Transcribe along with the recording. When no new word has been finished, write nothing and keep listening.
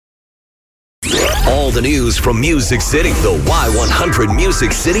All the news from Music City. The Y100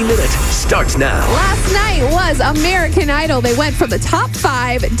 Music City Minute starts now. Last night was American Idol. They went from the top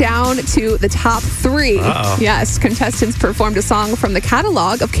 5 down to the top 3. Uh-oh. Yes, contestants performed a song from the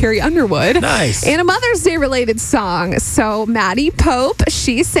catalog of Carrie Underwood. Nice. And a Mother's Day related song. So Maddie Pope,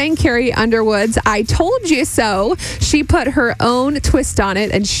 she sang Carrie Underwood's I Told You So. She put her own twist on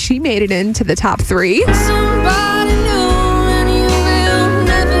it and she made it into the top 3. Somebody new and you will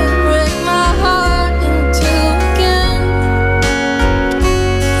never break my heart into again.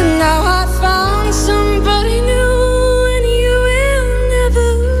 And now I found somebody new and you will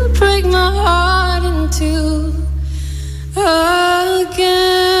never break my heart into again.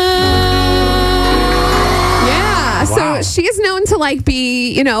 So she's known to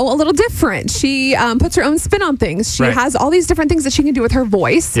be, a little different. She puts her own spin on things. She has all these different things that she can do with her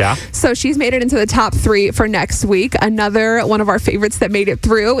voice. Yeah. So she's made it into the top 3 for next week. Another one of our favorites that made it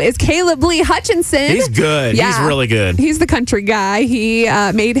through is Caleb Lee Hutchinson. He's good. Yeah. He's really good. He's the country guy. He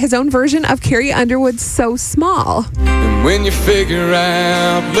made his own version of Carrie Underwood's So Small. And when you figure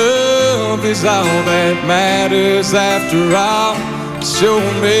out love is all that matters after all, sure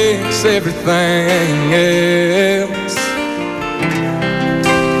makes everything else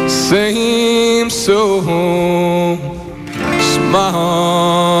seem so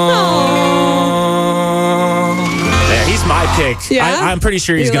small. Yeah, he's my pick. Yeah? I'm pretty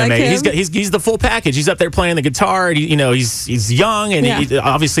sure he's You going to like make it. him? He's the full package. He's up there playing the guitar. And he's young, and Yeah.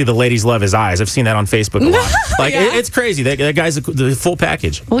 obviously the ladies love his eyes. I've seen that on Facebook a lot. Yeah. It's crazy. That guy's the full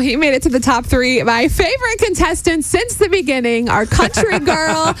package. Well, he made it to the top 3. My favorite contestant since the beginning, our country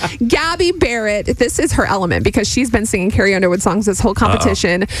girl, Gabby Barrett. This is her element because she's been singing Carrie Underwood songs this whole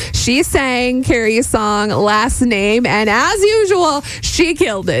competition. She sang Carrie's song Last Name, and as usual, she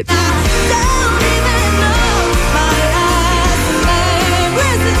killed it.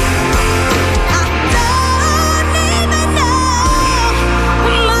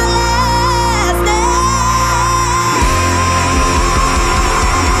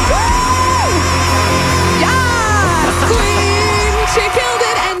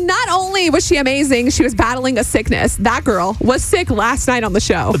 Was she amazing? She was battling a sickness. That girl was sick last night on the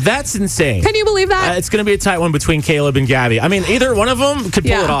show. That's insane. Can you believe that? It's going to be a tight one between Caleb and Gabby. I mean, either one of them could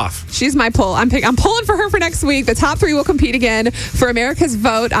pull it off. She's my pull. I'm pulling for her for next week. The top 3 will compete again for America's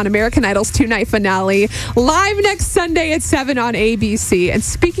vote on American Idol's 2-night finale, live next Sunday at 7 on ABC. And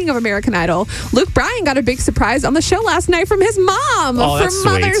speaking of American Idol, Luke Bryan got a big surprise on the show last night from his mom for that's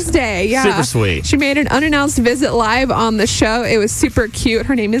Mother's sweet. Day. Yeah, Super sweet. She made an unannounced visit live on the show. It was super cute.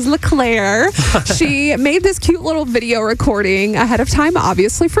 Her name is LeClaire. She made this cute little video recording ahead of time,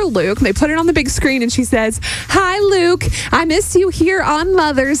 obviously, for Luke. They put it on the big screen, and she says, "Hi, Luke. I miss you here on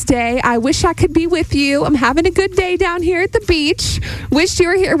Mother's Day. I wish I could be with you. I'm having a good day down here at the beach. Wish you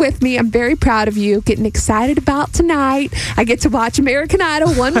were here with me. I'm very proud of you. Getting excited about tonight. I get to watch American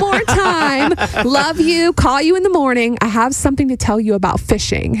Idol one more time. Love you. Call you in the morning. I have something to tell you about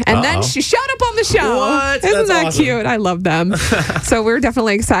fishing." And then she showed up on the show. What? Isn't That's that awesome. cute? I love them. So we're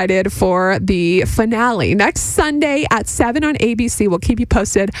definitely excited for the finale next Sunday at 7 on ABC. We'll keep you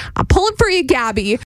posted. I'm pulling for you, Gabby.